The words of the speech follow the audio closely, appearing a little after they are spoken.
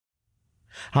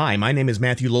Hi, my name is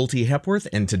Matthew Lolte Hepworth,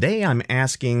 and today I'm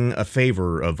asking a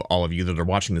favor of all of you that are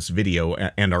watching this video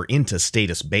and are into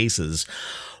status basses.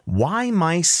 Why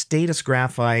my Status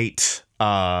Graphite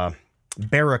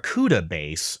Barracuda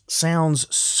bass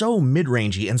sounds so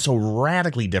mid-rangey and so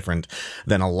radically different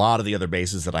than a lot of the other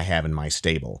basses that I have in my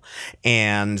stable.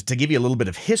 And to give you a little bit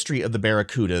of history of the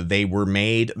Barracuda, they were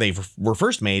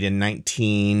first made in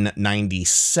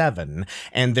 1997,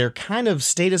 and they're kind of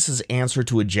Status's answer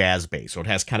to a jazz bass. So it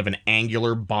has kind of an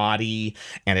angular body,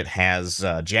 and it has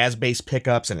jazz bass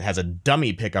pickups, and it has a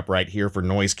dummy pickup right here for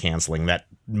noise canceling that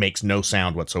makes no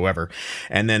sound whatsoever.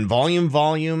 And then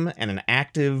volume, and an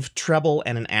active treble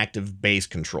and an active bass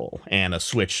control, and a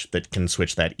switch that can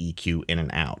switch that EQ in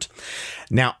and out.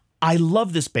 Now, I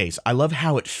love this bass. I love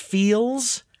how it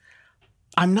feels.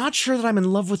 I'm not sure that I'm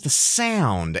in love with the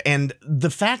sound, and the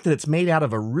fact that it's made out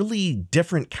of a really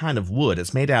different kind of wood.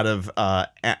 It's made out of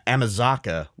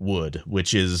Amazaka wood,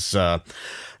 which is,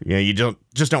 you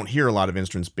don't hear a lot of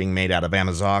instruments being made out of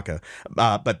Amazaka.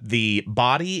 But the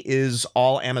body is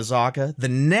all Amazaka. The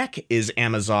neck is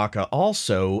Amazaka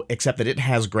also, except that it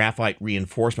has graphite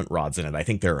reinforcement rods in it. I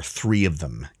think there are 3 of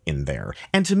them in there.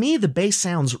 And to me, the bass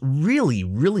sounds really,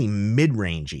 really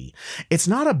mid-rangey. It's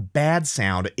not a bad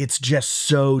sound. It's just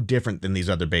so different than these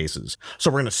other basses. So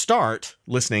we're going to start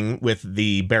listening with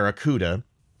the Barracuda.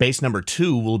 Bass number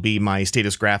 2 will be my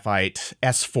Status Graphite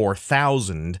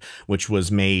S4000, which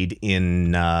was made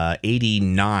in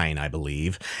 89, I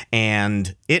believe.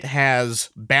 And it has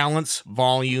balance,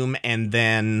 volume, and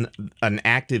then an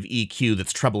active EQ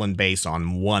that's treble and bass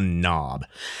on one knob.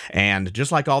 And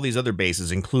just like all these other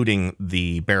basses, including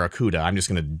the Barracuda, I'm just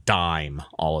going to dime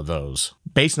all of those.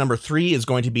 Bass number 3 is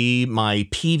going to be my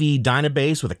PV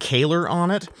dyna-bass with a Kaler on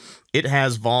it. It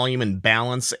has volume and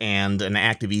balance and an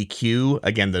active EQ.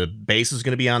 Again, the bass is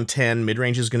going to be on 10,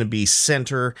 mid-range is going to be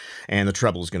center, and the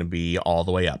treble is going to be all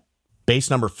the way up. Bass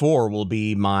number 4 will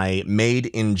be my made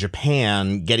in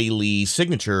Japan Geddy Lee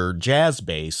signature jazz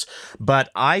bass, but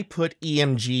I put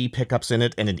EMG pickups in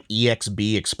it and an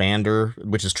EXB expander,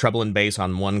 which is treble and bass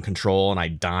on one control, and I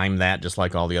dime that just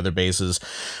like all the other basses.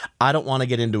 I don't want to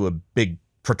get into a big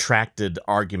protracted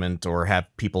argument or have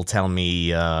people tell me,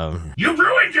 you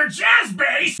ruined your jazz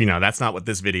bass! You know, that's not what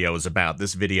this video is about.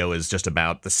 This video is just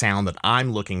about the sound that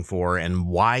I'm looking for and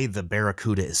why the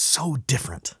Barracuda is so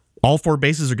different. All 4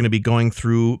 basses are going to be going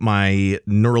through my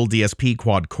Neural DSP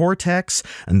Quad Cortex,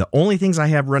 and the only things I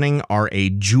have running are a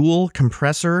Joule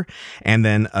compressor and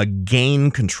then a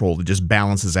gain control that just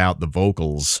balances out the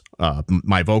vocals,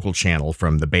 my vocal channel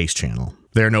from the bass channel.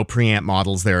 There are no preamp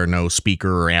models, there are no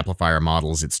speaker or amplifier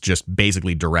models, it's just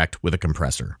basically direct with a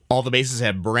compressor. All the basses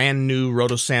have brand new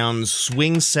Rotosound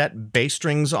swing set bass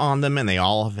strings on them, and they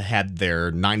all have had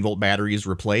their 9-volt batteries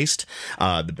replaced.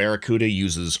 The Barracuda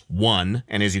uses 1,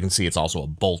 and as you can see, it's also a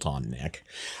bolt-on neck.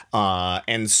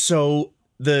 And so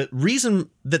the reason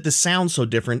that this sounds so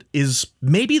different is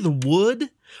maybe the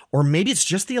wood, or maybe it's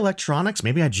just the electronics.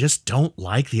 Maybe I just don't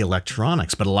like the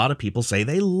electronics, but a lot of people say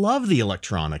they love the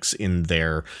electronics in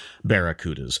their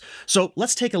Barracudas. So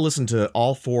let's take a listen to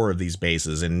all 4 of these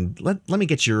basses and let me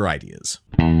get your ideas.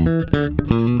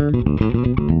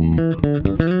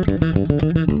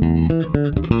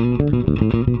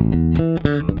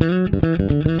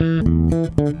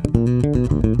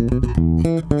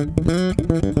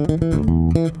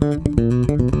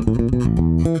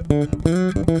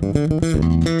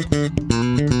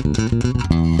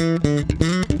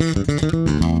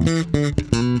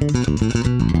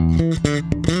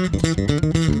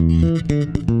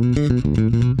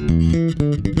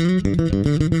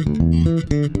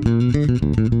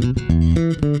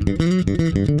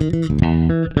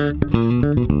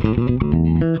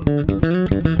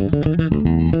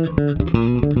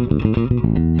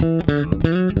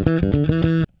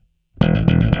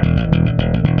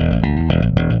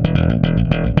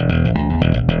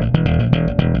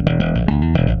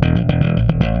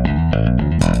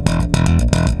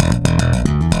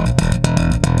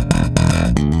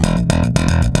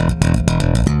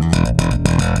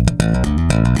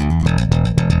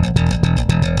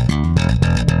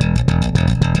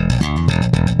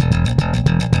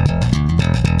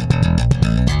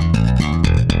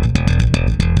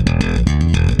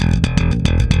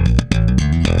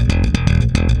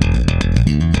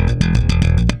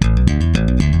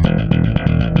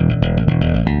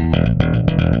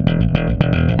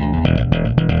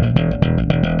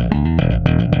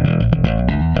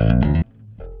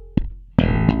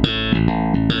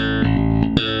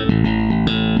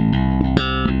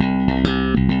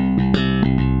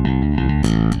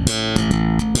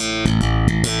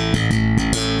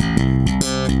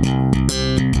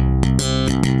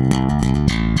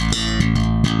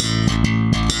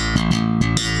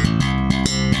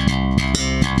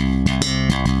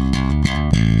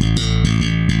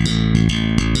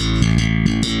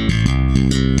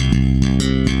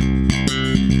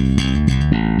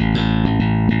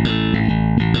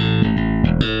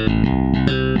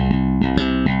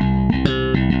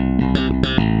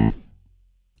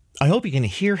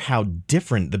 hear how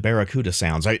different the Barracuda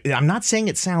sounds. I'm not saying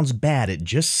it sounds bad, it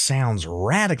just sounds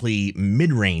radically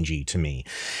mid-rangey to me.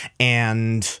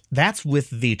 And that's with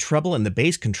the treble and the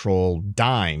bass control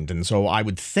dimed, and so I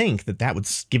would think that that would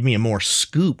give me a more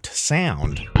scooped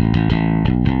sound.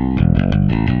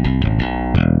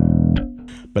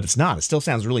 But it's not. It still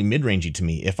sounds really mid-rangey to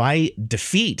me. If I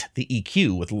defeat the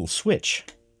EQ with a little switch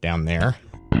down there,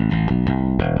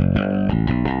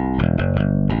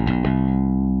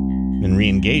 and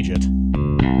re-engage it,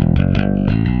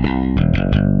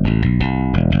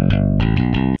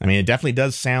 I mean, it definitely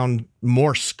does sound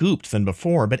more scooped than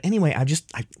before, but anyway,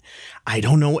 I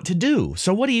don't know what to do.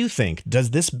 So what do you think?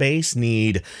 Does this bass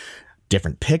need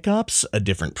different pickups, a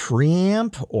different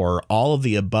preamp, or all of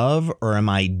the above, or am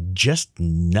I just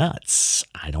nuts?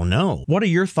 I don't know. What are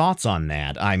your thoughts on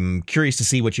that? I'm curious to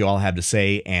see what you all have to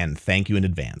say, and thank you in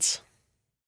advance.